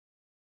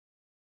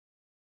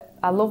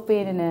I love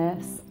being a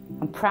nurse.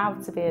 I'm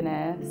proud to be a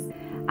nurse,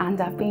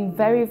 and I've been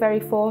very, very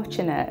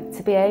fortunate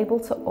to be able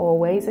to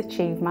always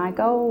achieve my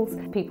goals.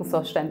 People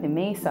saw strength in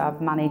me, so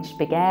I've managed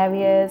big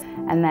areas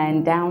and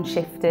then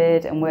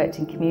downshifted and worked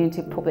in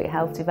community public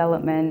health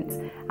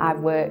development. I've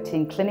worked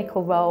in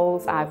clinical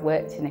roles, I've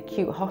worked in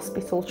acute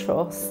hospital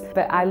trusts,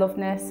 but I love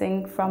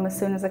nursing from as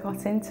soon as I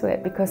got into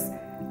it because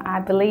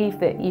I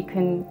believe that you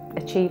can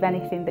achieve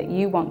anything that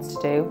you want to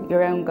do,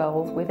 your own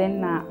goals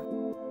within that.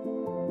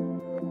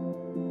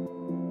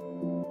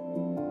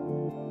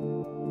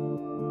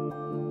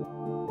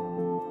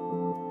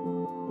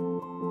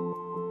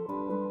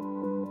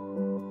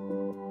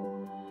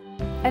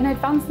 An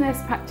advanced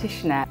nurse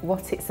practitioner,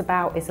 what it's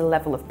about is a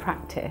level of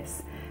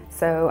practice.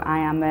 So I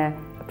am a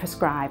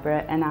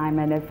prescriber and I'm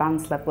an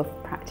advanced level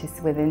of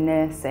practice within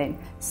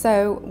nursing.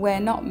 So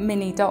we're not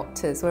mini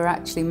doctors, we're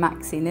actually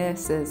maxi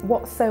nurses.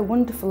 What's so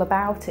wonderful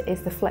about it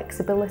is the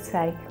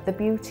flexibility. The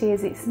beauty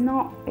is it's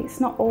not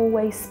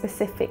always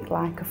specific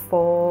like a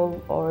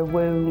fall or a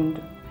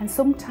wound. And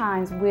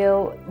sometimes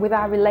with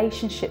our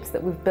relationships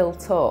that we've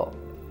built up,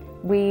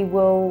 we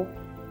will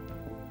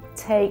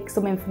take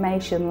some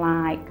information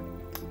like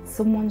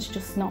someone's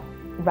just not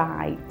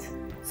right.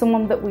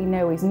 Someone that we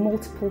know is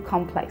multiple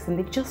complex and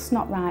they're just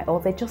not right, or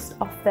they're just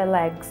off their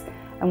legs,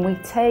 and we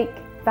take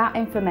that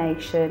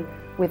information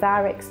with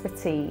our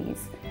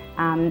expertise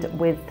and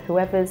with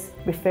whoever's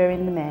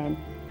referring them in,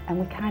 and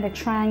we kind of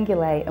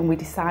triangulate and we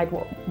decide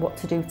what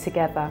to do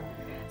together.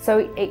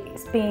 So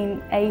it's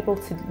being able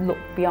to look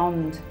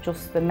beyond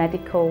just the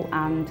medical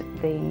and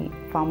the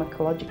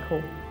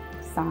pharmacological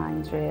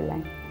signs,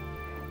 really.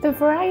 The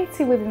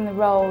variety within the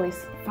role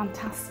is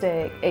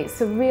fantastic.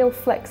 It's a real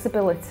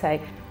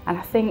flexibility, and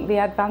I think the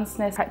advanced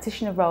nurse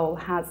practitioner role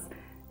has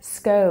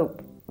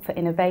scope for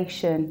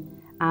innovation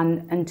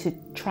and to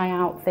try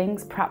out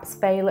things, perhaps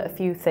fail at a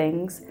few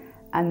things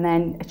and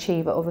then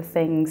achieve at other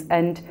things.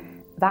 And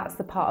that's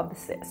the part of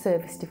the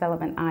service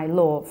development I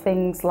love.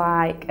 Things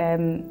like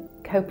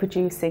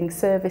co-producing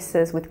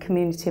services with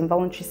community and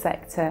voluntary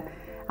sector.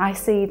 I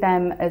see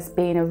them as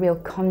being a real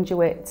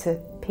conduit to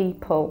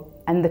people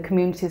and the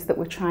communities that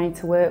we're trying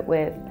to work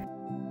with.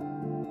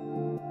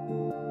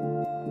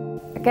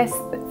 I guess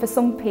for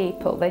some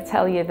people, they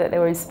tell you that they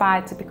were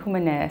inspired to become a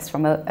nurse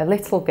from a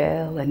little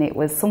girl, and it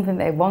was something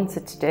they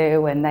wanted to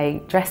do, and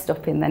they dressed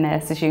up in their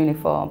nurse's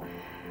uniform.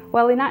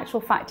 Well, in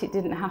actual fact, it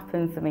didn't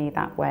happen for me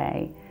that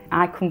way.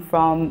 I come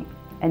from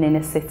an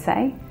inner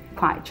city,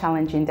 quite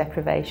challenging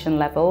deprivation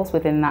levels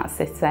within that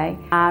city,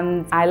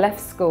 and I left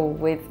school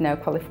with no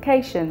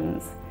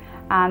qualifications.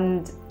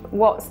 And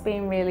what's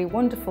been really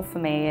wonderful for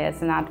me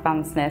as an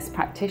advanced nurse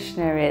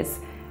practitioner is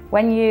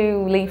when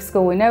you leave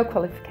school with no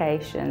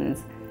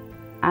qualifications,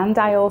 and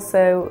I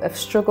also have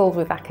struggled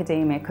with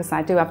academia because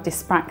I do have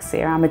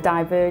dyspraxia, I'm a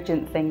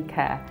divergent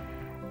thinker,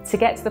 to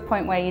get to the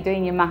point where you're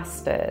doing your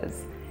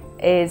masters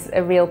is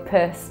a real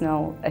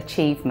personal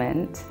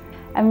achievement.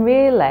 And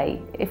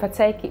really, if I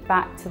take it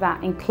back to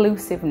that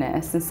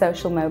inclusiveness and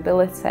social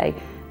mobility,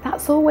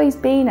 that's always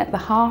been at the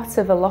heart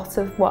of a lot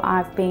of what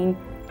I've been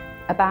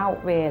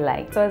about,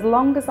 really. So as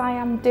long as I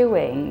am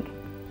doing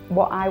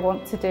what I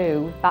want to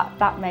do,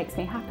 that makes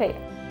me happy.